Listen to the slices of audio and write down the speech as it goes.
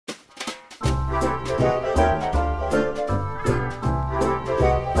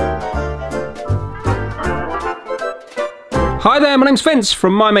Hi there, my name's Vince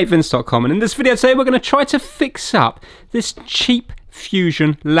from mymatevince.com, and in this video today we're going to try to fix up this cheap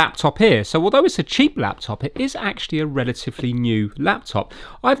Fusion laptop here. So although it's a cheap laptop, it is actually a relatively new laptop.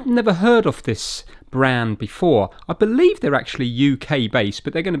 I've never heard of this brand before. I believe they're actually UK based,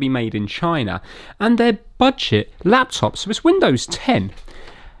 but they're going to be made in China, and they're budget laptops, so it's Windows 10.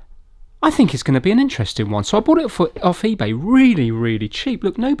 I think it's going to be an interesting one. So I bought it off eBay really cheap.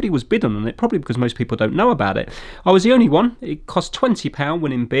 Look, nobody was bidding on it, probably because most people don't know about it. I was the only one. It cost £20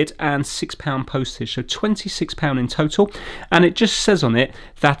 when in bid and £6 postage, so £26 in total. And it just says on it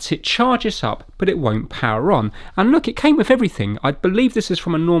that it charges up, but it won't power on. And look, it came with everything. I believe this is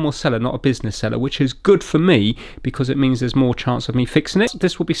from a normal seller, not a business seller, which is good for me because it means there's more chance of me fixing it.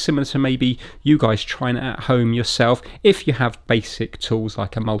 This will be similar to maybe you guys trying it at home yourself if you have basic tools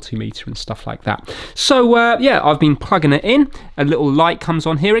like a multimeter and stuff like that. So yeah, I've been plugging it in. A little light comes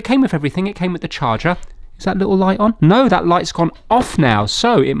on here. It came with everything. It came with the charger. Is that little light on? No, that light's gone off now,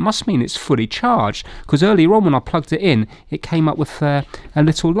 so it must mean it's fully charged, because earlier on when I plugged it in, it came up with a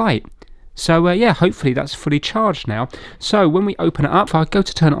little light. So yeah, hopefully that's fully charged now. So when we open it up, if I go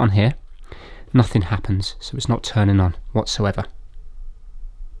to turn it on here, nothing happens, so it's not turning on whatsoever.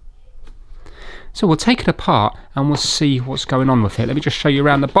 So we'll take it apart and we'll see what's going on with it. Let me just show you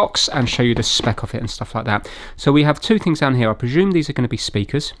around the box and show you the spec of it and stuff like that. So we have two things down here. I presume these are going to be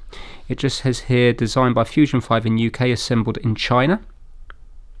speakers. It just says here, designed by Fusion 5 in UK, assembled in China.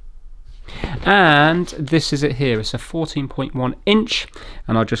 And this is it here. It's a 14.1 inch.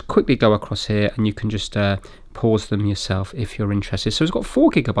 And I'll just quickly go across here and you can just pause them yourself if you're interested. So it's got 4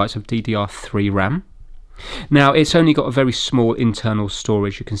 GB of DDR3 RAM. Now it's only got a very small internal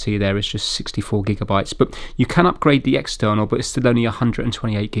storage. You can see there it's just 64 GB, but you can upgrade the external, but it's still only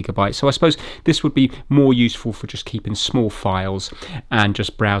 128 GB. So I suppose this would be more useful for just keeping small files and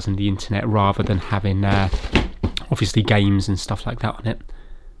just browsing the internet rather than having obviously games and stuff like that on it.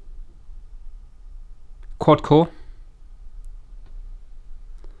 Quad core,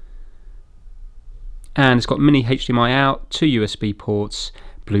 and it's got mini HDMI out, 2 USB ports,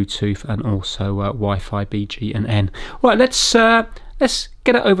 Bluetooth, and also Wi-Fi, BG and N. Right, let's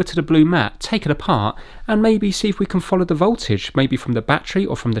get it over to the blue mat, take it apart, and maybe see if we can follow the voltage, maybe from the battery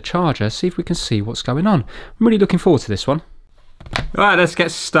or from the charger, see if we can see what's going on. I'm really looking forward to this one. Right, let's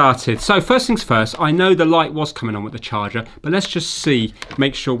get started. So first things first, I know the light was coming on with the charger, but let's just see,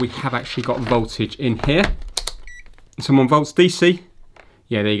 make sure we have actually got voltage in here. Some 1 volts DC.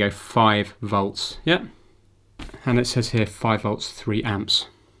 Yeah, there you go, 5 volts. Yep. And it says here 5 volts, 3 amps.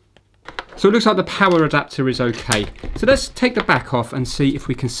 So it looks like the power adapter is okay. So let's take the back off and see if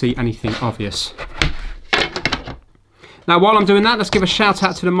we can see anything obvious. Now while I'm doing that, let's give a shout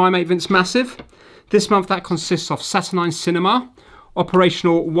out to the MyMate Vince Massive. This month that consists of Saturnine Cinema,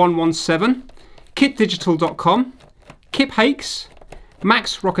 Operational 117, KitDigital.com, Kip Hakes,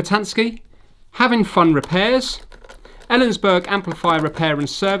 Max Rokotansky, Having Fun Repairs, Ellensburg Amplifier Repair and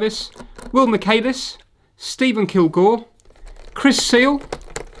Service, Will Michaelis, Stephen Kilgore, Chris Seal,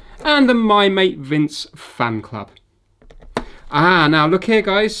 and the MyMate Vince fan club. Ah, now look here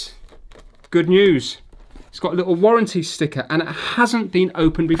guys, good news. It's got a little warranty sticker and it hasn't been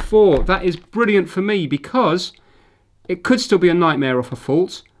opened before. That is brilliant for me because it could still be a nightmare of a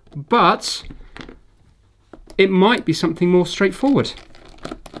fault, but it might be something more straightforward.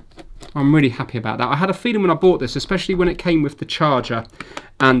 I'm really happy about that. I had a feeling when I bought this, especially when it came with the charger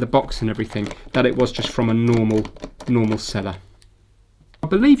and the box and everything, that it was just from a normal seller. I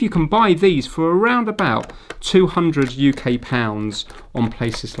believe you can buy these for around about 200 UK pounds on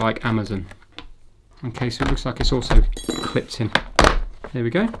places like Amazon. Okay, so it looks like it's also clipped in. There we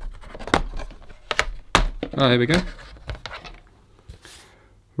go. Oh, here we go.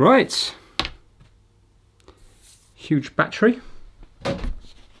 Right. Huge battery.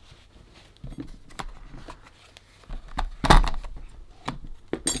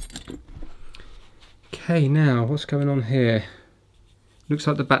 Okay, now what's going on here? Looks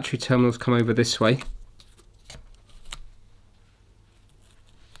like the battery terminals come over this way.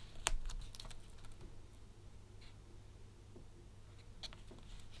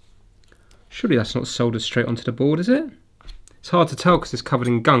 Surely that's not soldered straight onto the board, is it? It's hard to tell because it's covered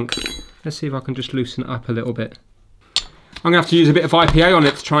in gunk. Let's see if I can just loosen it up a little bit. I'm going to have to use a bit of IPA on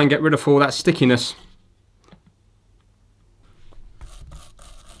it to try and get rid of all that stickiness.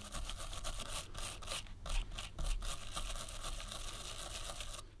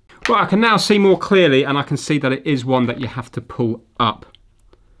 Right, I can now see more clearly and I can see that it is one that you have to pull up.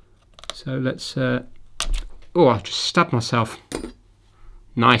 So let's, oh, I just stabbed myself.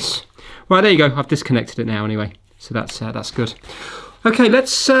 Nice. Right, there you go. I've disconnected it now anyway. So that's good. Okay,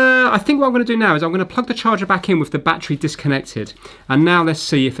 let's, I think what I'm going to do now is I'm going to plug the charger back in with the battery disconnected. And now let's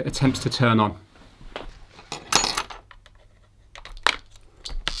see if it attempts to turn on.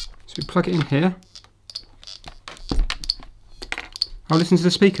 So we plug it in here. Oh, listen to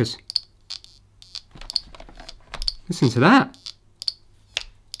the speakers. Listen to that.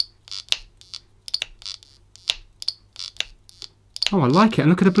 Oh, I like it. And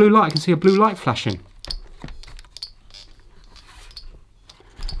look at the blue light. I can see a blue light flashing.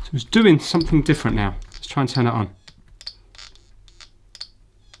 So it's doing something different now. Let's try and turn it on.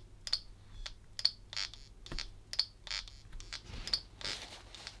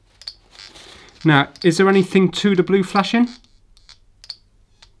 Now, is there anything to the blue flashing?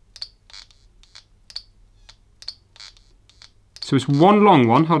 So it's one long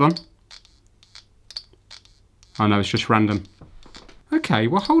one. Hold on. Oh no, it's just random. Okay,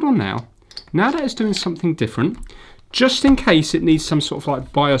 well hold on now. Now that it's doing something different, just in case it needs some sort of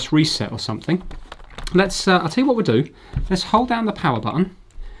like BIOS reset or something, let's, I'll tell you what we'll do. Let's hold down the power button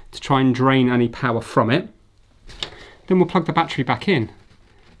to try and drain any power from it. Then we'll plug the battery back in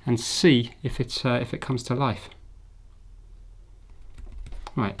and see if it comes to life.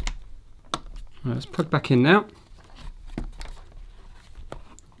 Right, let's plug back in now.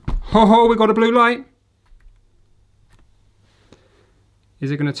 Ho, we got a blue light.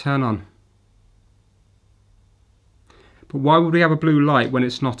 Is it going to turn on? But why would we have a blue light when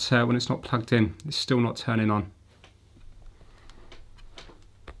it's not plugged in? It's still not turning on.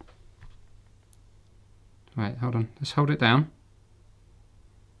 Right, hold on. Let's hold it down.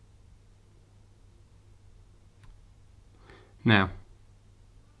 Now.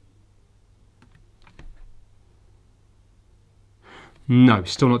 No,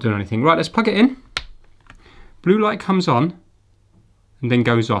 still not doing anything. Right, let's plug it in. Blue light comes on and then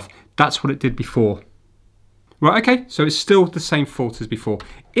goes off. That's what it did before. Right, okay, so it's still the same fault as before.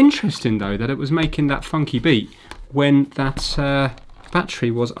 Interesting though that it was making that funky beat when that battery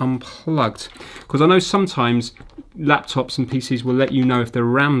was unplugged. Because I know sometimes laptops and PCs will let you know if the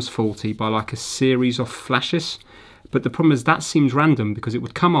RAM's faulty by like a series of flashes. But the problem is that seems random because it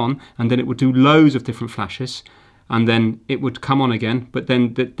would come on and then it would do loads of different flashes and then it would come on again, but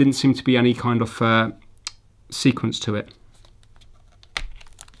then there didn't seem to be any kind of sequence to it.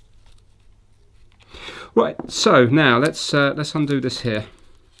 Right, so now let's undo this here.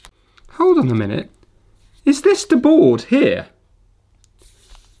 Hold on a minute. Is this the board here?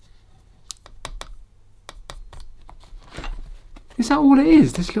 Is that all it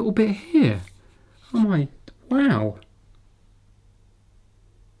is? This little bit here? Oh my, wow.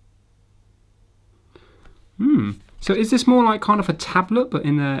 So is this more like kind of a tablet but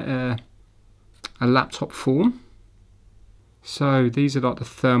in a laptop form? So these are like the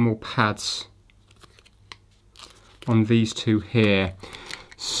thermal pads on these two here.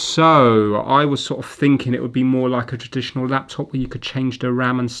 So I was sort of thinking it would be more like a traditional laptop where you could change the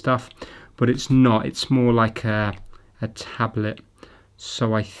RAM and stuff, but it's not. It's more like a tablet.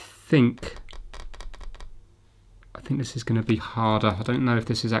 So I think this is going to be harder. I don't know if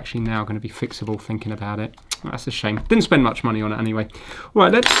this is actually now going to be fixable thinking about it. That's a shame. Didn't spend much money on it anyway.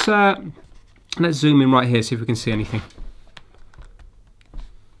 Right, let's zoom in right here, see if we can see anything.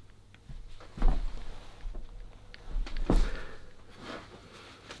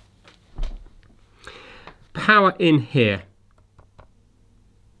 Power in here.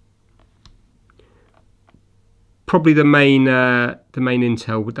 Probably the main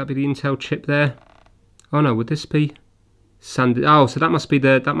Intel. Would that be the Intel chip there? Oh no, would this be SanDisk? Oh, so that must be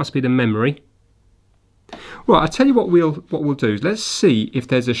the memory. Right, I'll tell you what we'll do. Let's see if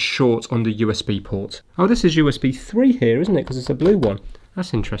there's a short on the USB port. Oh, this is USB 3 here, isn't it? Because it's a blue one.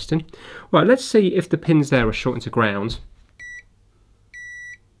 That's interesting. Right, let's see if the pins there are short into ground.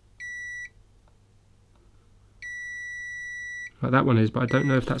 Right, that one is, but I don't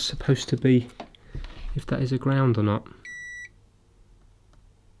know if that's supposed to be, if that is a ground or not.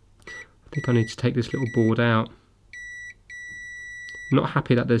 I think I need to take this little board out. I'm not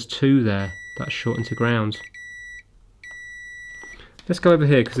happy that there's two there that's short into ground. Let's go over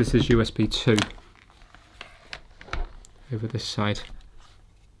here because this is USB 2. Over this side.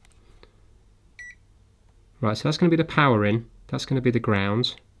 Right, so that's going to be the power in. That's going to be the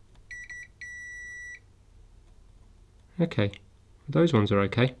ground. Okay, those ones are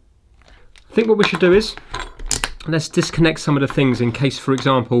okay. I think what we should do is let's disconnect some of the things in case, for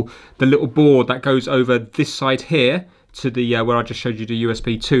example, the little board that goes over this side here to the where I just showed you the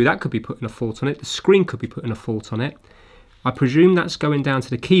USB 2, that could be putting a fault on it. The screen could be putting a fault on it. I presume that's going down to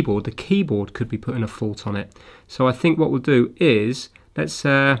the keyboard. The keyboard could be putting a fault on it. So I think what we'll do is let's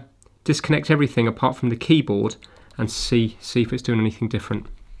disconnect everything apart from the keyboard and see if it's doing anything different.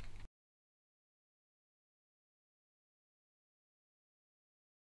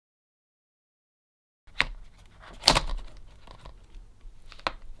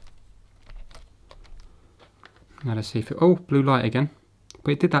 Now let's see if it, oh, blue light again.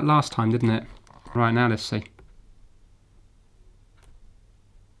 But it did that last time, didn't it? Right, now let's see.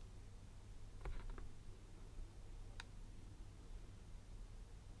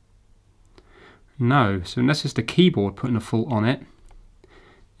 No, so unless it's the keyboard putting a fault on it,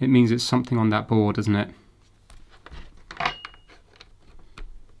 it means it's something on that board, doesn't it?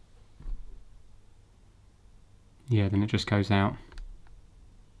 Yeah, then it just goes out.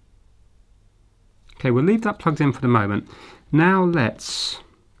 Okay, we'll leave that plugged in for the moment. Now let's...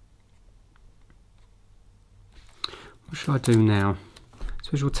 what should I do now?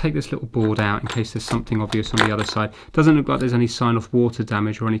 So we'll take this little board out in case there's something obvious on the other side. Doesn't look like there's any sign of water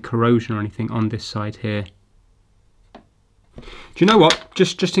damage or any corrosion or anything on this side here. Do you know what?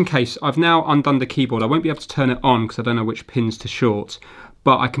 Just in case, I've now undone the keyboard. I won't be able to turn it on because I don't know which pins to short.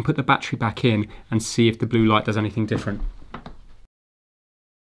 But I can put the battery back in and see if the blue light does anything different.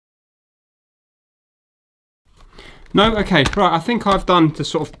 No? Okay, right, I think I've done the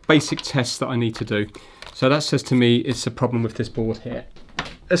sort of basic tests that I need to do. So that says to me it's a problem with this board here.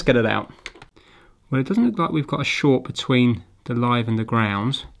 Let's get it out. Well, it doesn't look like we've got a short between the live and the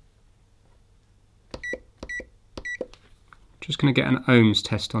ground. Just going to get an ohms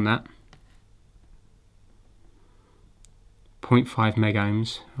test on that. 0.5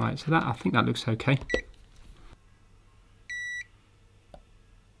 megohms. Right, so that, I think that looks okay.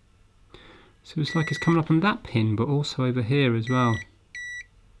 So it's like it's coming up on that pin, but also over here as well.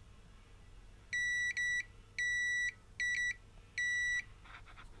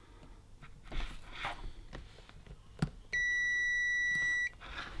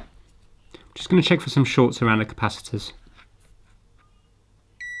 Just going to check for some shorts around the capacitors.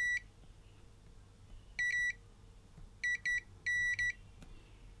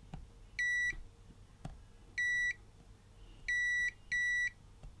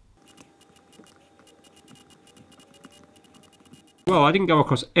 Well, I didn't go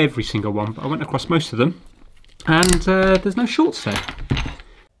across every single one, but I went across most of them, and there's no shorts there.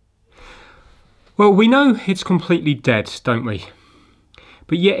 Well, we know it's completely dead, don't we?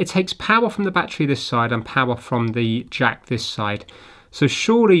 But yet it takes power from the battery this side and power from the jack this side. So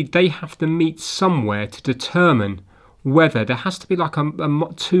surely they have to meet somewhere to determine whether there has to be like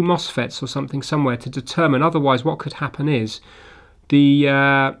two MOSFETs or something somewhere to determine. Otherwise, what could happen is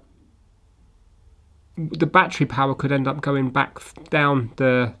the battery power could end up going back down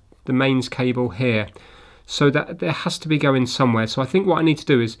the mains cable here. So that there has to be going somewhere. So I think what I need to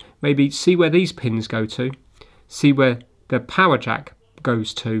do is maybe see where these pins go to, see where the power jack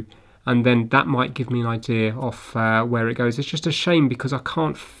goes to, and then that might give me an idea of where it goes. It's just a shame because I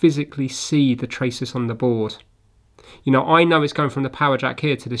can't physically see the traces on the board. You know, I know it's going from the power jack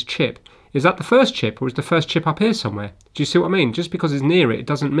here to this chip. Is that the first chip, or is the first chip up here somewhere? Do you see what I mean? Just because it's near it, it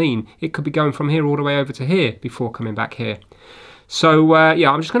doesn't mean it could be going from here all the way over to here before coming back here. So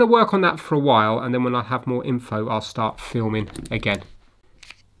yeah, I'm just going to work on that for a while, and then when I have more info, I'll start filming again.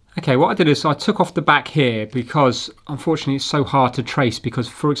 Okay, what I did is I took off the back here because unfortunately it's so hard to trace, because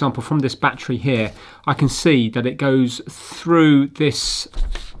for example from this battery here I can see that it goes through this,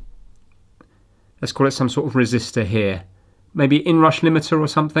 let's call it some sort of resistor here, maybe inrush limiter or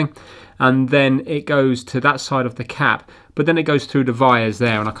something, and then it goes to that side of the cap, but then it goes through the wires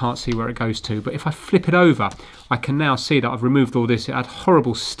there and I can't see where it goes to. But if I flip it over, I can now see that I've removed all this. It had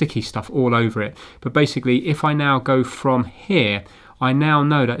horrible sticky stuff all over it. But basically if I now go from here, I now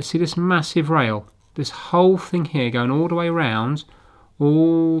know that, see this massive rail, this whole thing here going all the way around,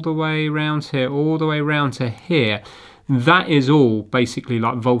 all the way around here, all the way around to here, that is all basically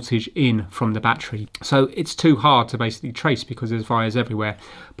like voltage in from the battery. So it's too hard to basically trace because there's wires everywhere.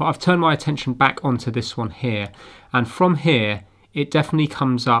 But I've turned my attention back onto this one here, and from here it definitely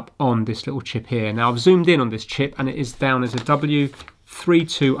comes up on this little chip here. Now I've zoomed in on this chip and it is down as a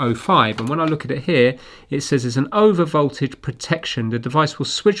W3205, and when I look at it here, it says it's an over voltage protection. The device will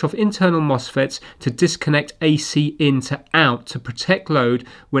switch off internal MOSFETs to disconnect AC in to out to protect load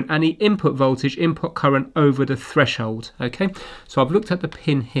when any input voltage, input current over the threshold. Okay, so I've looked at the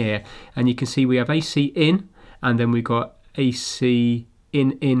pin here and you can see we have AC in, and then we've got AC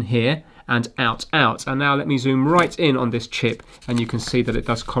in here and out. And now let me zoom right in on this chip and you can see that it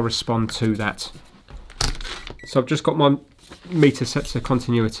does correspond to that. So I've just got my meter set to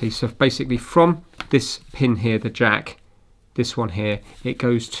continuity. So basically from this pin here, the jack, this one here, it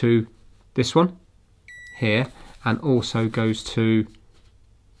goes to this one here and also goes to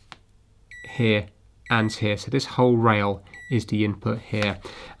here and here. So this whole rail is the input here.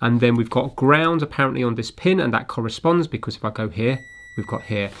 And then we've got ground apparently on this pin, and that corresponds because if I go here, we've got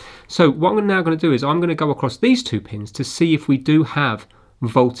here. So what I'm now going to do is I'm going to go across these two pins to see if we do have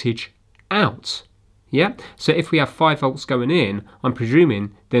voltage out. Yeah, so if we have 5 volts going in, I'm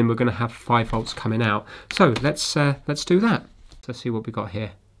presuming then we're going to have 5 volts coming out. So let's do that. Let's see what we got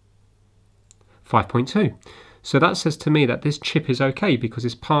here. 5.2. So that says to me that this chip is okay because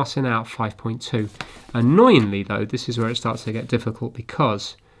it's passing out 5.2. Annoyingly though, this is where it starts to get difficult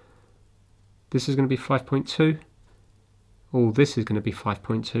because this is going to be 5.2. Oh, this is going to be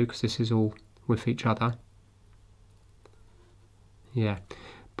 5.2 because this is all with each other. Yeah.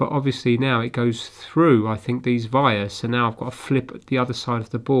 But obviously now it goes through, I think, these vias. So now I've got to flip at the other side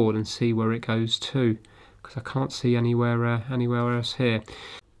of the board and see where it goes to, because I can't see anywhere else here.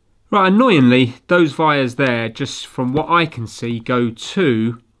 Right, annoyingly, those vias there, just from what I can see, go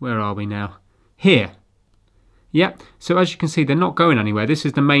to, where are we now? Here. Yep, so as you can see, they're not going anywhere. This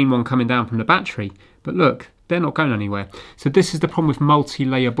is the main one coming down from the battery. But look, they're not going anywhere. So this is the problem with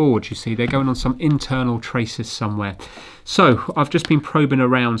multi-layer boards, you see. They're going on some internal traces somewhere. So I've just been probing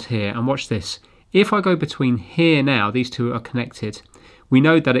around here, and watch this. If I go between here now, these two are connected. We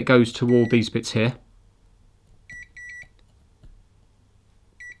know that it goes to all these bits here.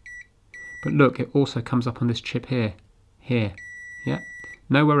 But look, it also comes up on this chip here. Here. Yeah.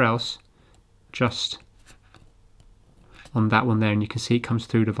 Nowhere else. Just on that one there, and you can see it comes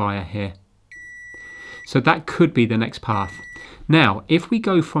through the via here. So that could be the next path. Now, if we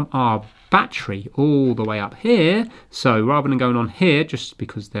go from our battery all the way up here, so rather than going on here, just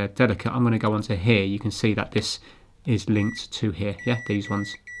because they're delicate, I'm going to go onto here. You can see that this is linked to here. Yeah, these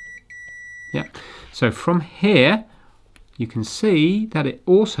ones. Yeah. So from here, you can see that it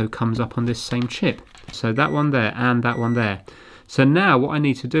also comes up on this same chip. So that one there and that one there. So now what I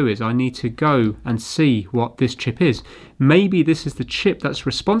need to do is I need to go and see what this chip is. Maybe this is the chip that's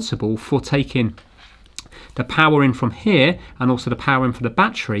responsible for taking the power in from here and also the power in for the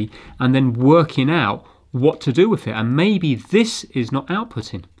battery, and then working out what to do with it. And maybe this is not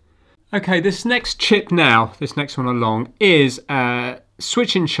outputting. Okay, this next chip now, this next one along, is a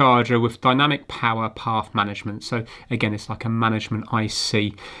switching charger with dynamic power path management. So again, it's like a management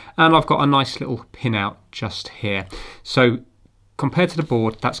IC. And I've got a nice little pin out just here. So compared to the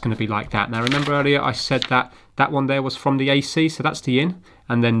board, that's going to be like that. Now remember earlier I said that that one there was from the AC, so that's the in,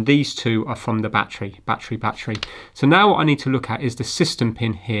 and then these two are from the battery. So now what I need to look at is the system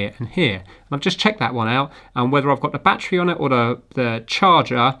pin here and here. And I've just checked that one out, and whether I've got the battery on it or the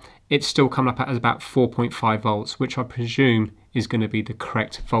charger, it's still coming up as about 4.5 volts, which I presume is going to be the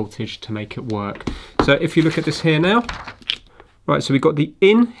correct voltage to make it work. So if you look at this here now, right, so we've got the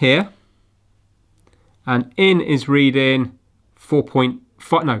in here, and in is reading 5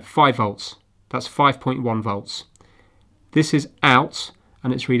 volts. That's 5.1 volts. This is out,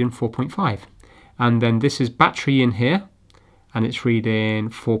 and it's reading 4.5. And then this is battery in here, and it's reading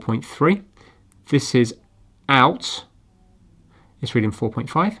 4.3. This is out, it's reading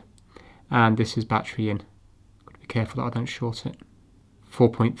 4.5. And this is battery in. Got to be careful that I don't short it.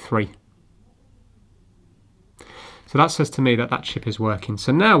 4.3. So that says to me that that chip is working.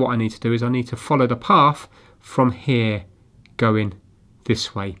 So now what I need to do is I need to follow the path from here going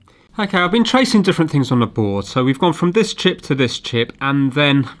this way. Okay, I've been tracing different things on the board. So we've gone from this chip to this chip, and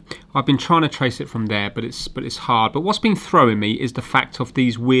then I've been trying to trace it from there, but it's hard. But what's been throwing me is the fact of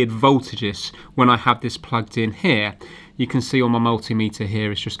these weird voltages when I have this plugged in here. You can see on my multimeter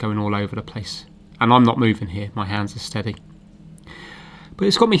here, it's just going all over the place. And I'm not moving here, my hands are steady. But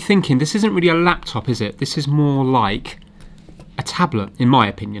it's got me thinking, this isn't really a laptop, is it? This is more like a tablet, in my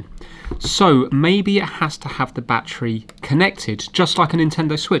opinion. So maybe it has to have the battery connected, just like a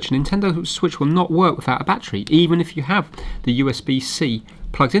Nintendo Switch. A Nintendo Switch will not work without a battery, even if you have the USB-C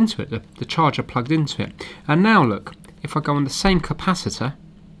plugged into it, the charger plugged into it. And now look, if I go on the same capacitor,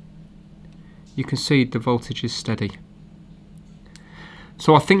 you can see the voltage is steady.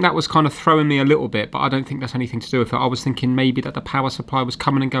 So I think that was kind of throwing me a little bit, but I don't think that's anything to do with it. I was thinking maybe that the power supply was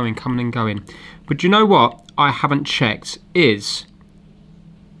coming and going. But do you know what I haven't checked is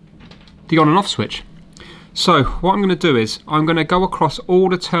the on and off switch. So what I'm going to do is I'm going to go across all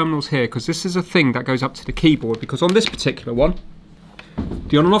the terminals here, because this is a thing that goes up to the keyboard, because on this particular one,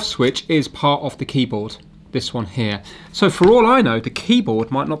 the on and off switch is part of the keyboard. This one here. So for all I know, the keyboard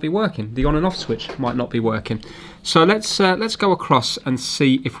might not be working. The on and off switch might not be working. So let's go across and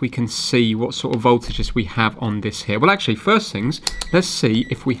see if we can see what sort of voltages we have on this here. Well, actually, first things, let's see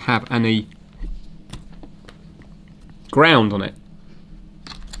if we have any ground on it.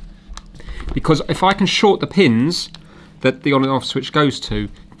 Because if I can short the pins that the on and off switch goes to,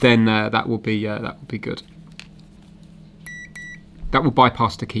 then that will be good. That will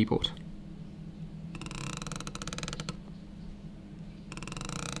bypass the keyboard.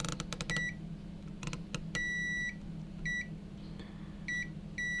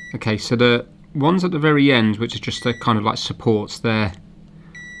 Okay, so the ones at the very end, which are just the kind of like supports, they're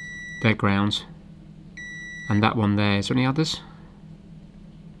grounds. And that one there, is there any others?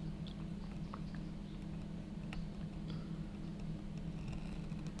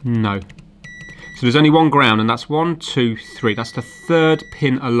 No. So there's only one ground, and that's 1, 2, 3. That's the third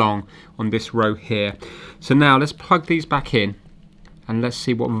pin along on this row here. So now let's plug these back in, and let's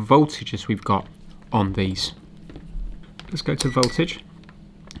see what voltages we've got on these. Let's go to voltage,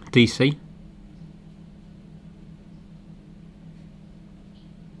 DC.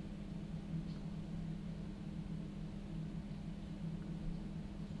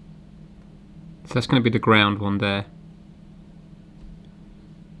 So that's going to be the ground one there.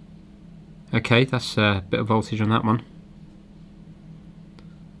 Okay, that's a bit of voltage on that one.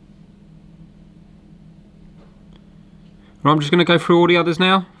 Right, I'm just going to go through all the others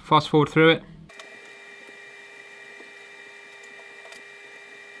now, fast forward through it.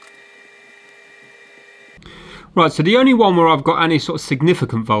 Right, so the only one where I've got any sort of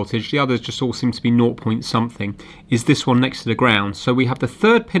significant voltage, the others just all seem to be 0 point something, is this one next to the ground. So we have the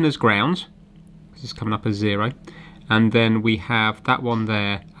third pin as ground, this is coming up as 0, and then we have that one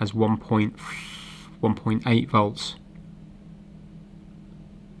there as 1.8 volts.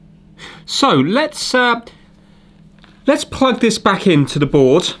 So let's plug this back into the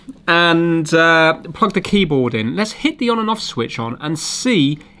board and plug the keyboard in. Let's hit the on and off switch on and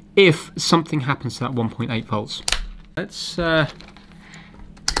see if something happens to that 1.8 volts. Let's put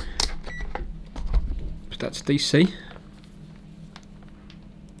that to DC.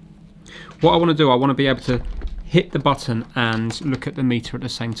 What I want to do, I want to be able to hit the button and look at the meter at the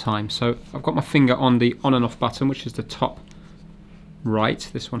same time. So I've got my finger on the on and off button, which is the top right,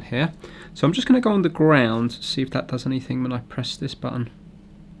 this one here. So I'm just going to go on the ground, see if that does anything when I press this button.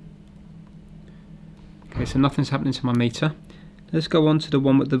 Okay, so nothing's happening to my meter. Let's go on to the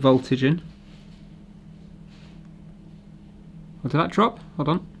one with the voltage in. Oh, did that drop? Hold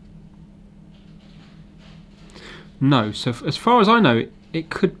on. No, so as far as I know, it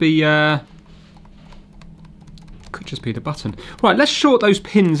could be, could just be the button. Right, let's short those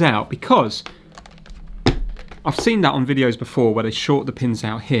pins out, because I've seen that on videos before where they short the pins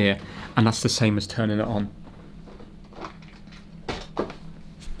out here, and that's the same as turning it on.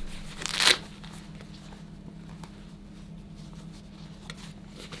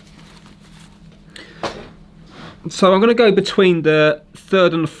 So I'm going to go between the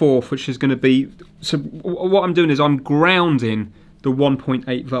third and the fourth, which is going to be, so what I'm doing is I'm grounding the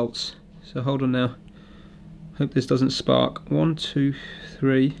 1.8 volts. So hold on now. Hope this doesn't spark. 1, 2,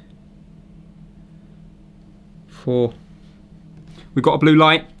 3, 4. We've got a blue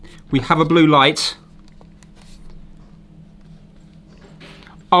light. We have a blue light.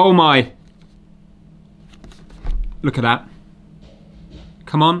 Oh my. Look at that.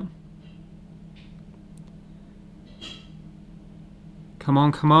 Come on. Come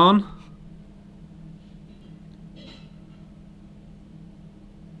on, come on.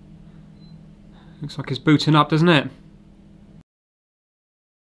 Looks like it's booting up, doesn't it?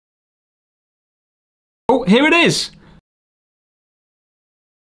 Oh, here it is!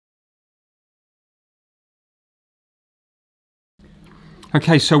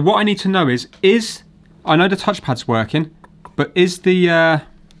 Okay, so what I need to know is I know the touchpad's working, but is the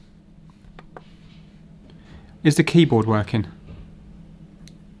keyboard working?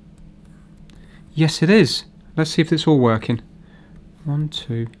 Yes, it is. Let's see if it's all working. 1,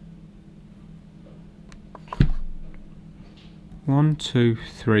 2. 1, 2,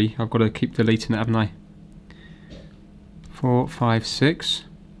 3. I've got to keep deleting it, haven't I? 4, 5, 6.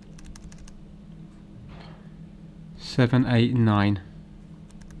 7, 8, 9.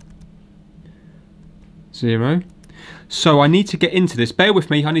 0. So I need to get into this. Bear with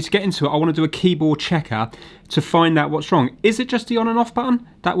me, I need to get into it. I want to do a keyboard checker to find out what's wrong. Is it just the on and off button?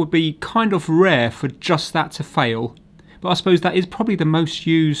 That would be kind of rare for just that to fail. But I suppose that is probably the most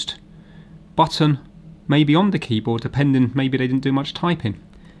used button maybe on the keyboard, depending, maybe they didn't do much typing.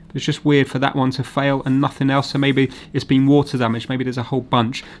 But it's just weird for that one to fail and nothing else. So maybe it's been water damage, maybe there's a whole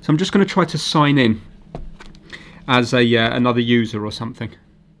bunch. So I'm just going to try to sign in as a another user or something.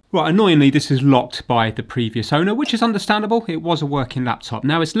 Right, annoyingly this is locked by the previous owner, which is understandable. It was a working laptop.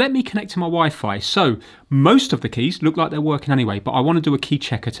 Now it's let me connect to my Wi-Fi, so most of the keys look like they're working anyway, but I want to do a key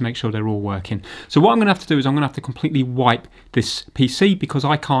checker to make sure they're all working. So what I'm going to have to do is I'm going to have to completely wipe this PC because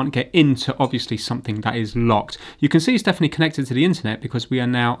I can't get into obviously something that is locked. You can see it's definitely connected to the internet because we are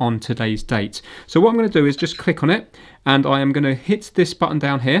now on today's date. So what I'm going to do is just click on it, and I am going to hit this button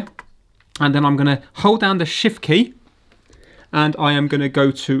down here, and then I'm going to hold down the shift key, and I am going to go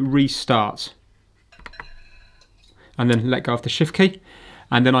to restart and then let go of the shift key,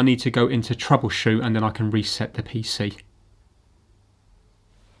 and then I need to go into troubleshoot, and then I can reset the PC.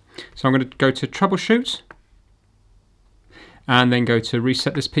 So I'm going to go to troubleshoot and then go to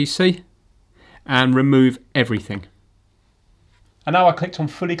reset this PC and remove everything. And now I clicked on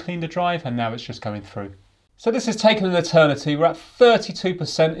fully clean the drive, and now it's just going through. So this has taken an eternity. We're at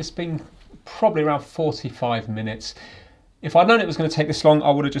 32%. It's been probably around 45 minutes. If I'd known it was going to take this long, I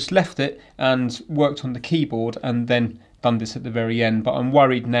would have just left it and worked on the keyboard and then done this at the very end. But I'm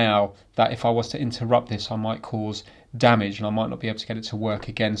worried now that if I was to interrupt this, I might cause damage and I might not be able to get it to work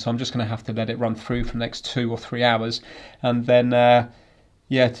again. So I'm just going to have to let it run through for the next 2 or 3 hours, and then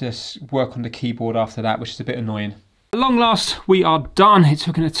yeah, just work on the keyboard after that, which is a bit annoying. At long last, we are done. It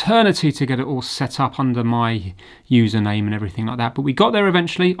took an eternity to get it all set up under my username and everything like that, but we got there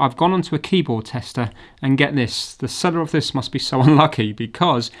eventually. I've gone onto a keyboard tester, and get this, the seller of this must be so unlucky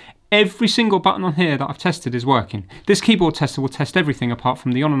because every single button on here that I've tested is working. This keyboard tester will test everything apart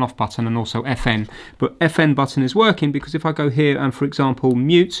from the on and off button and also FN, but FN button is working because if I go here and, for example,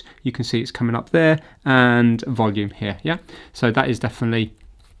 mute, you can see it's coming up there, and volume here, yeah? So that is definitely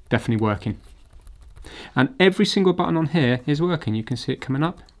working. And every single button on here is working. You can see it coming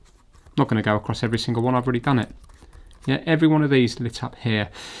up. I'm not going to go across every single one, I've already done it. Yeah, every one of these lit up here.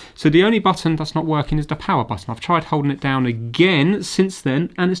 So the only button that's not working is the power button. I've tried holding it down again since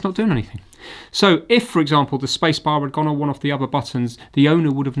then, and it's not doing anything. So if, for example, the space bar had gone on one of the other buttons, the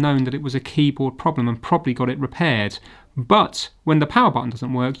owner would have known that it was a keyboard problem and probably got it repaired. But when the power button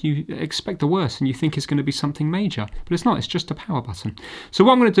doesn't work, you expect the worst and you think it's going to be something major. But it's not, it's just a power button. So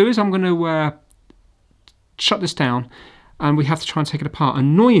what I'm going to do is I'm going to shut this down, and we have to try and take it apart.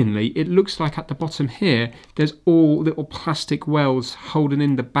 Annoyingly, it looks like at the bottom here there's all little plastic wells holding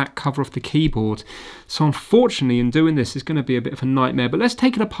in the back cover of the keyboard. So unfortunately, in doing this, it's going to be a bit of a nightmare. But let's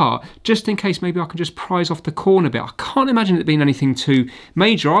take it apart just in case maybe I can just prise off the corner bit. I can't imagine it being anything too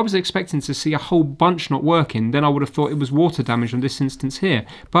major. I was expecting to see a whole bunch not working. Then I would have thought it was water damage on this instance here,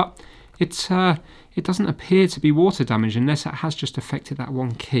 but it doesn't appear to be water damage unless it has just affected that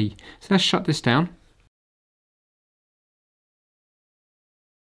one key. So let's shut this down.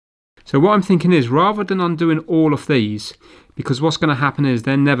 So what I'm thinking is, rather than undoing all of these, because what's going to happen is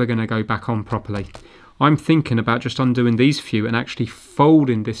they're never going to go back on properly, I'm thinking about just undoing these few and actually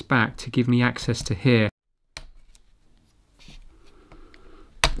folding this back to give me access to here.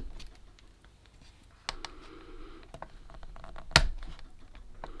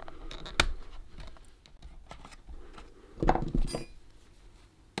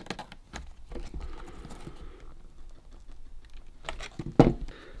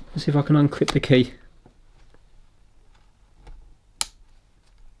 Let's see if I can unclip the key.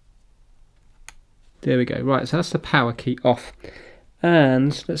 There we go. Right, so that's the power key off.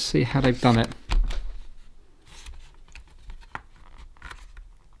 And let's see how they've done it.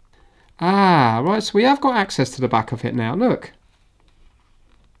 Ah, right, so we have got access to the back of it now. Look.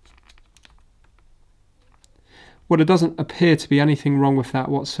 Well, there doesn't appear to be anything wrong with that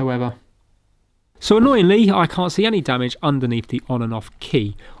whatsoever. So annoyingly, I can't see any damage underneath the on and off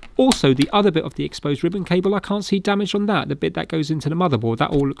key. Also, the other bit of the exposed ribbon cable, I can't see damage on that. The bit that goes into the motherboard, that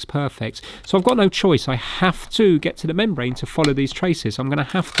all looks perfect. So I've got no choice. I have to get to the membrane to follow these traces. I'm going to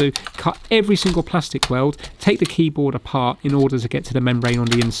have to cut every single plastic weld, take the keyboard apart in order to get to the membrane on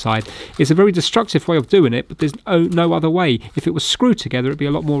the inside. It's a very destructive way of doing it, but there's no other way. If it was screwed together, it'd be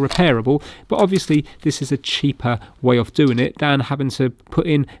a lot more repairable. But obviously, this is a cheaper way of doing it than having to put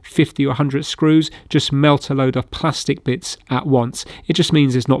in 50 or 100 screws, just melt a load of plastic bits at once. It just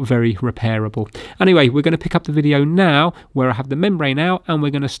means it's not very repairable. Anyway, we're going to pick up the video now where I have the membrane out, and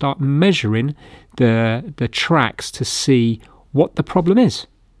we're going to start measuring the tracks to see what the problem is.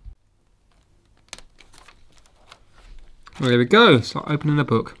 Well, there we go. Start opening the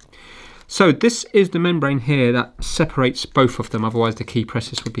book. So this is the membrane here that separates both of them, otherwise the key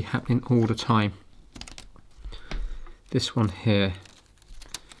presses would be happening all the time. This one here.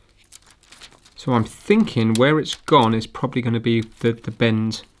 So I'm thinking where it's gone is probably going to be the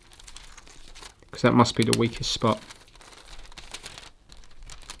bend, because that must be the weakest spot.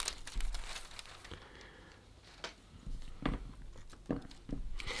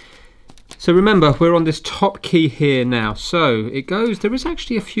 So remember, we're on this top key here now. So it goes, there is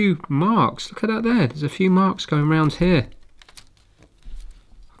actually a few marks. Look at that there. There's a few marks going around here.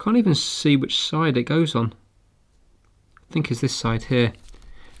 I can't even see which side it goes on. I think it's this side here.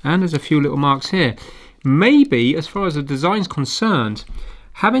 And there's a few little marks here. Maybe, as far as the design's concerned,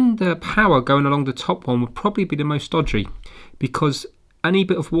 having the power going along the top one would probably be the most dodgy, because any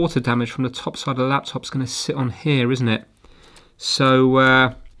bit of water damage from the top side of the laptop is going to sit on here, isn't it?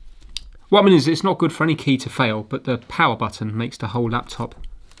 So, what I mean is it's not good for any key to fail, but the power button makes the whole laptop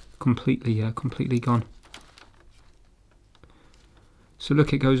completely gone. So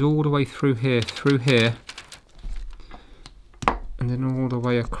look, it goes all the way through here, and then all the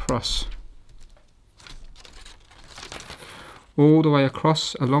way across. All the way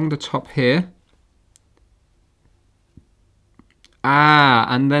across along the top here.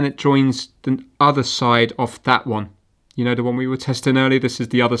 And then it joins the other side of that one. You know, the one we were testing earlier, this is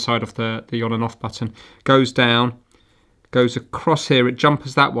the other side of the on and off button. Goes down, goes across here, it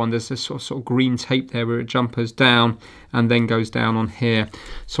jumpers that one. There's this sort of green tape there where it jumpers down and then goes down on here.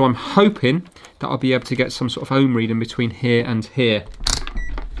 So I'm hoping that I'll be able to get some sort of ohm reading between here and here.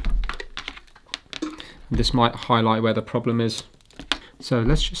 This might highlight where the problem is. So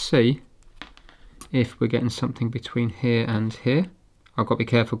let's just see if we're getting something between here and here. I've got to be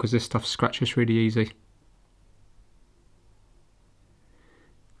careful because this stuff scratches really easy.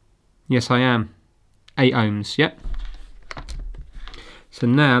 Yes, I am. 8 ohms, yep. So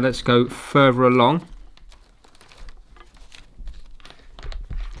now let's go further along.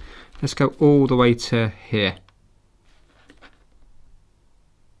 Let's go all the way to here.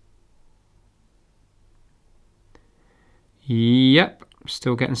 Yep,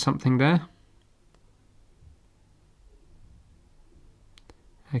 still getting something there.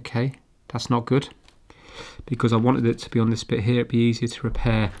 Okay, that's not good, because I wanted it to be on this bit here, it'd be easier to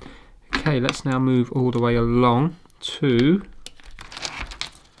repair. Okay, let's now move all the way along to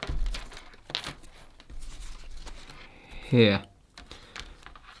here.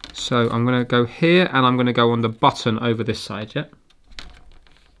 So I'm going to go here and I'm going to go on the button over this side, yeah?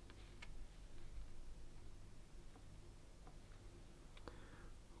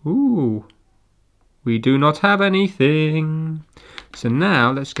 Ooh, we do not have anything. So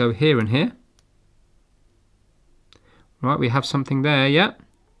now let's go here and here. Right, we have something there, yeah?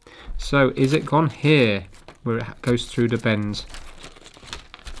 So is it gone here where it goes through the bends?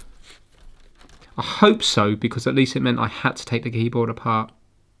 I hope so, because at least it meant I had to take the keyboard apart.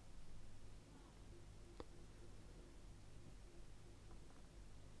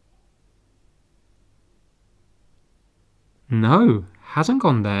 No, hasn't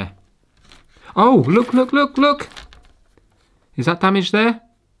gone there. Oh, look, look, look, look! Is that damage there?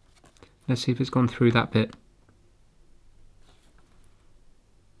 Let's see if it's gone through that bit.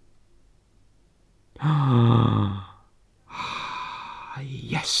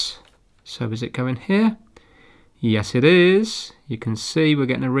 Yes. So is it going here? Yes, it is. You can see we're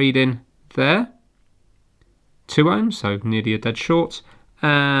getting a reading there. 2 ohms, so nearly a dead short.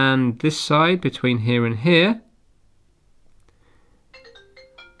 And this side between here and here,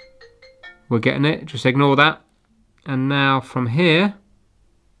 we're getting it. Just ignore that. And now from here,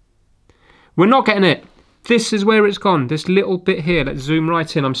 we're not getting it. This is where it's gone. This little bit here. Let's zoom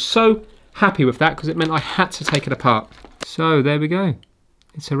right in. I'm so happy with that because it meant I had to take it apart. So there we go.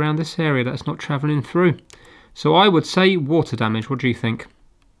 It's around this area that's not travelling through. So I would say water damage. What do you think?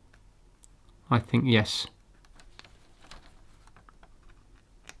 I think yes.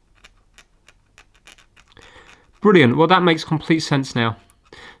 Brilliant. Well, that makes complete sense now.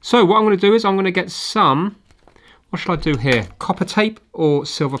 So what I'm going to do is I'm going to get some, what should I do here? Copper tape or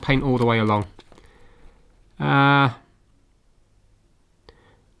silver paint all the way along?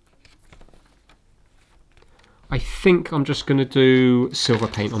 I think I'm just going to do silver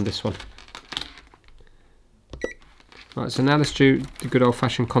paint on this one. Right, so now let's do the good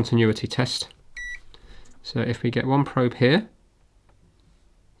old-fashioned continuity test. So if we get one probe here,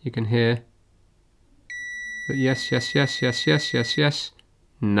 you can hear that yes, yes, yes, yes, yes, yes, yes.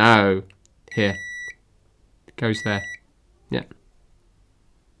 No. Here. It goes there. Yeah.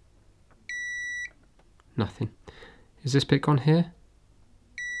 Nothing. Is this bit gone here?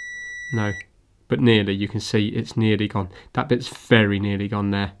 No. But nearly. You can see it's nearly gone. That bit's very nearly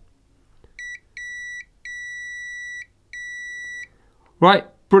gone there. Right.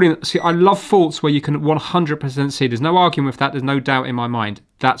 Brilliant. See, I love faults where you can 100% see. There's no arguing with that. There's no doubt in my mind.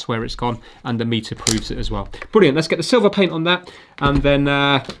 That's where it's gone. And the meter proves it as well. Brilliant. Let's get the silver paint on that. And then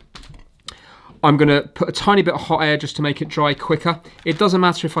I'm going to put a tiny bit of hot air just to make it dry quicker. It doesn't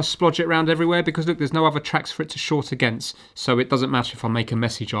matter if I splodge it around everywhere because, look, there's no other tracks for it to short against. So it doesn't matter if I make a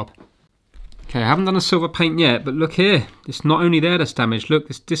messy job. Okay, I haven't done a silver paint yet, but look here. It's not only there that's damaged. Look,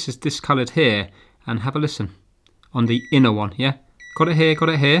 this is discoloured here. And have a listen on the inner one, yeah? Got it here, got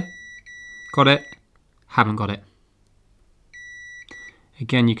it here. Got it. Haven't got it.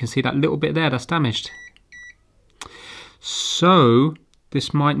 Again, you can see that little bit there that's damaged. So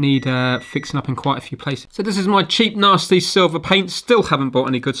this might need fixing up in quite a few places. So this is my cheap, nasty silver paint. Still haven't bought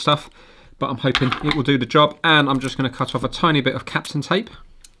any good stuff, but I'm hoping it will do the job. And I'm just going to cut off a tiny bit of Kapton tape.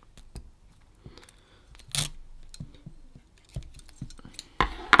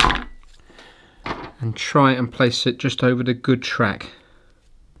 And try and place it just over the good track.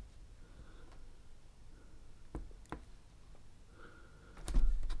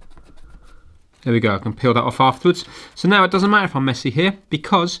 There we go, I can peel that off afterwards. So now it doesn't matter if I'm messy here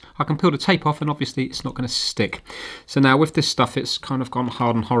because I can peel the tape off and obviously it's not going to stick. So now with this stuff it's kind of gone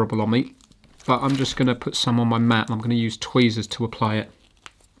hard and horrible on me, but I'm just going to put some on my mat and I'm going to use tweezers to apply it.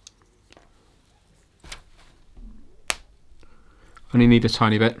 Only need a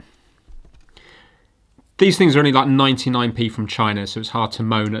tiny bit. These things are only like 99p from China, so it's hard to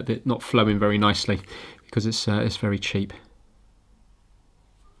moan at it not flowing very nicely because it's very cheap.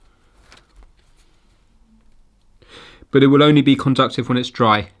 But it will only be conductive when it's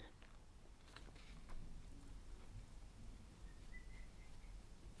dry.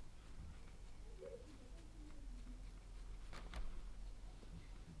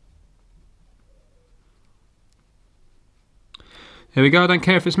 There we go, I don't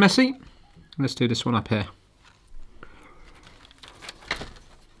care if it's messy. Let's do this one up here.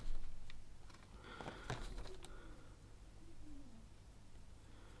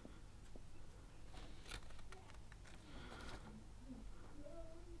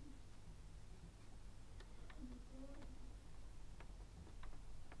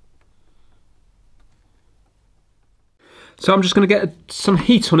 So I'm just going to get some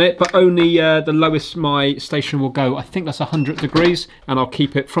heat on it, but only the lowest my station will go. I think that's 100 degrees, and I'll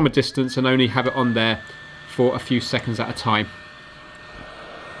keep it from a distance and only have it on there for a few seconds at a time.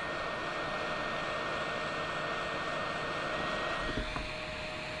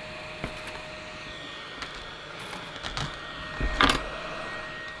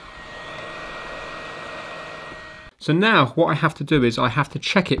 So now what I have to do is I have to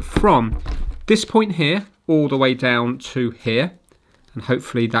check it from this point here all the way down to here, and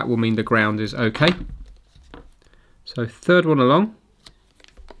hopefully that will mean the ground is okay. So third one along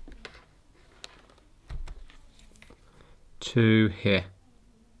to here.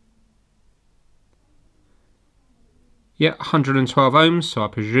 Yeah, 112 ohms, so I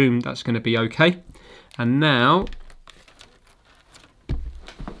presume that's going to be okay. And now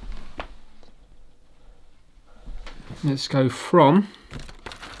let's go from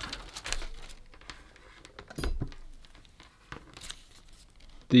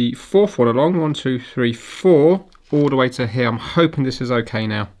the fourth one along, 1, 2, 3, 4, all the way to here. I'm hoping this is okay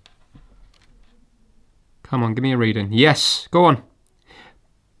now. Come on, give me a reading. Yes, go on.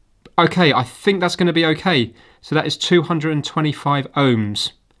 Okay, I think that's going to be okay. So that is 225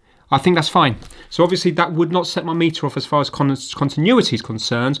 ohms. I think that's fine. So obviously that would not set my meter off as far as continuity is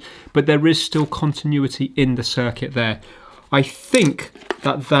concerned, but there is still continuity in the circuit there. I think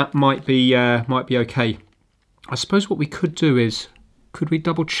that might be okay. I suppose what we could do is, could we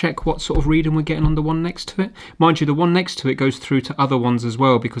double check what sort of reading we're getting on the one next to it? Mind you, the one next to it goes through to other ones as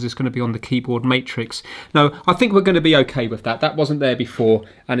well because it's going to be on the keyboard matrix. No, I think we're going to be okay with that. That wasn't there before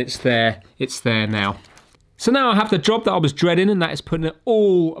and it's there now. So now I have the job that I was dreading, and that is putting it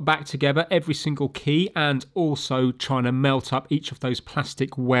all back together, every single key, and also trying to melt up each of those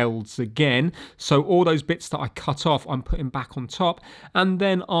plastic welds again. So all those bits that I cut off, I'm putting back on top, and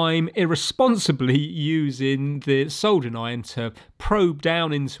then I'm irresponsibly using the soldering iron to probe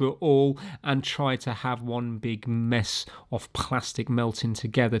down into it all and try to have one big mess of plastic melting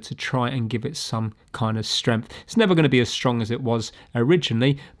together to try and give it some kind of strength. It's never going to be as strong as it was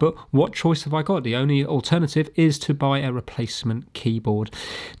originally, but what choice have I got? The only alternative is to buy a replacement keyboard.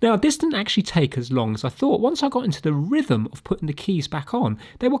 Now, this didn't actually take as long as I thought. Once I got into the rhythm of putting the keys back on,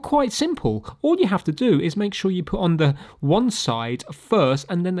 they were quite simple. All you have to do is make sure you put on the one side first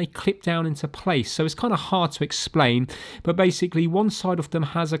and then they clip down into place. So it's kind of hard to explain, but basically one side of them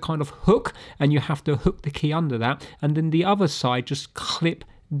has a kind of hook and you have to hook the key under that, and then the other side just clip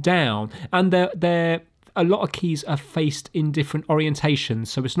down, and they're a lot of keys are faced in different orientations,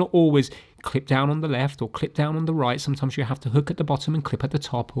 so it's not always clip down on the left or clip down on the right. Sometimes you have to hook at the bottom and clip at the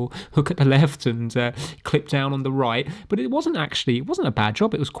top, or hook at the left and clip down on the right. But it wasn't a bad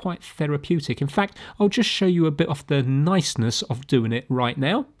job. It was quite therapeutic. In fact, I'll just show you a bit of the niceness of doing it right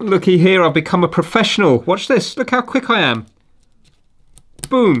now. Looky here, I've become a professional. Watch this. Look how quick I am.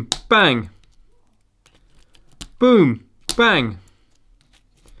 Boom, bang. Boom, bang.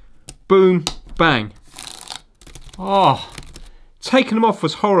 Boom, bang. Oh, taking them off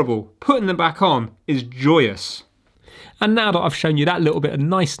was horrible. Putting them back on is joyous. And now that I've shown you that little bit of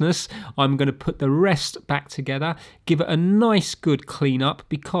niceness, I'm going to put the rest back together, give it a nice good clean up,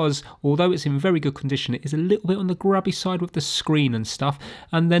 because although it's in very good condition, it is a little bit on the grubby side with the screen and stuff.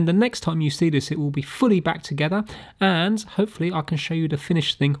 And then the next time you see this, it will be fully back together, and hopefully I can show you the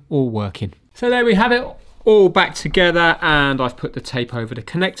finished thing all working. So there we have it, all back together, and I've put the tape over the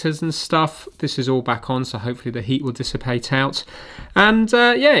connectors and stuff. This is all back on, so hopefully the heat will dissipate out. And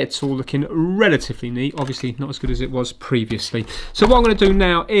yeah, it's all looking relatively neat. Obviously not as good as it was previously. So what I'm going to do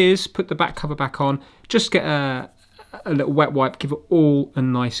now is put the back cover back on, just get a little wet wipe, give it all a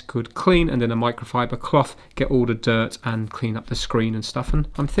nice good clean, and then a microfiber cloth, get all the dirt and clean up the screen and stuff. And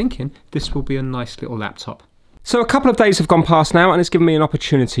I'm thinking this will be a nice little laptop. So a couple of days have gone past now, and it's given me an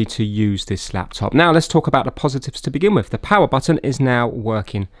opportunity to use this laptop. Now let's talk about the positives to begin with. The power button is now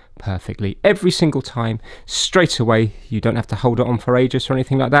working perfectly. Every single time, straight away. You don't have to hold it on for ages or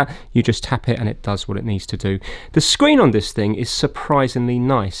anything like that. You just tap it and it does what it needs to do. The screen on this thing is surprisingly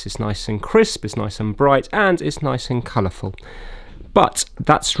nice. It's nice and crisp, it's nice and bright, and it's nice and colourful. But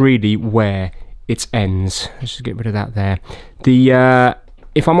that's really where it ends. Let's just get rid of that there.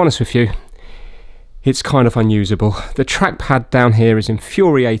 If I'm honest with you, it's kind of unusable. The trackpad down here is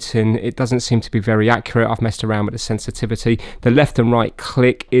infuriating. It doesn't seem to be very accurate. I've messed around with the sensitivity. The left and right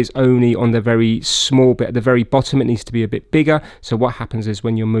click is only on the very small bit at the very bottom. It needs to be a bit bigger. So what happens is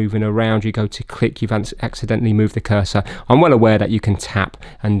when you're moving around, you go to click, you've accidentally moved the cursor. I'm well aware that you can tap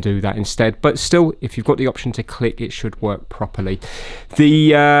and do that instead, but still, if you've got the option to click, it should work properly.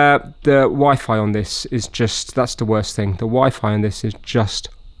 The Wi-Fi on this is just, that's the worst thing. The Wi-Fi on this is just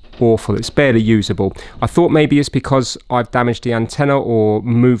awful. It's barely usable. I thought maybe it's because I've damaged the antenna or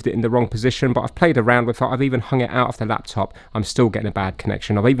moved it in the wrong position, but I've played around with it. I've even hung it out of the laptop. I'm still getting a bad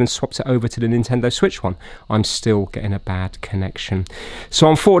connection. I've even swapped it over to the Nintendo Switch one. I'm still getting a bad connection. So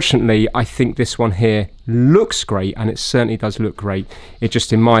unfortunately, I think this one here looks great, and it certainly does look great. It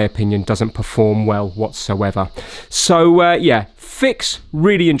just, in my opinion, doesn't perform well whatsoever. So yeah, fix,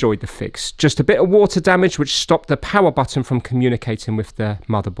 really enjoyed the fix. Just a bit of water damage which stopped the power button from communicating with the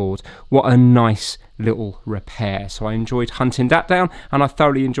motherboard. What a nice little repair. So I enjoyed hunting that down, and I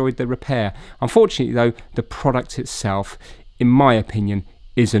thoroughly enjoyed the repair. Unfortunately though, the product itself, in my opinion,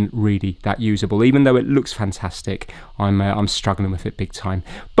 isn't really that usable. Even though it looks fantastic, I'm struggling with it big time.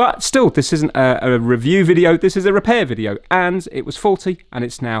 But still, this isn't a review video, this is a repair video, and it was faulty and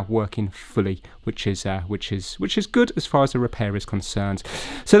it's now working fully, which is good as far as the repair is concerned.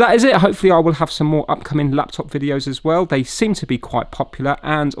 So that is it. Hopefully I will have some more upcoming laptop videos as well. They seem to be quite popular,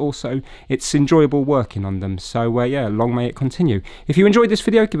 and also it's enjoyable working on them. So yeah, long may it continue. If you enjoyed this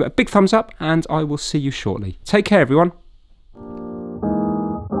video, give it a big thumbs up, and I will see you shortly. Take care, everyone.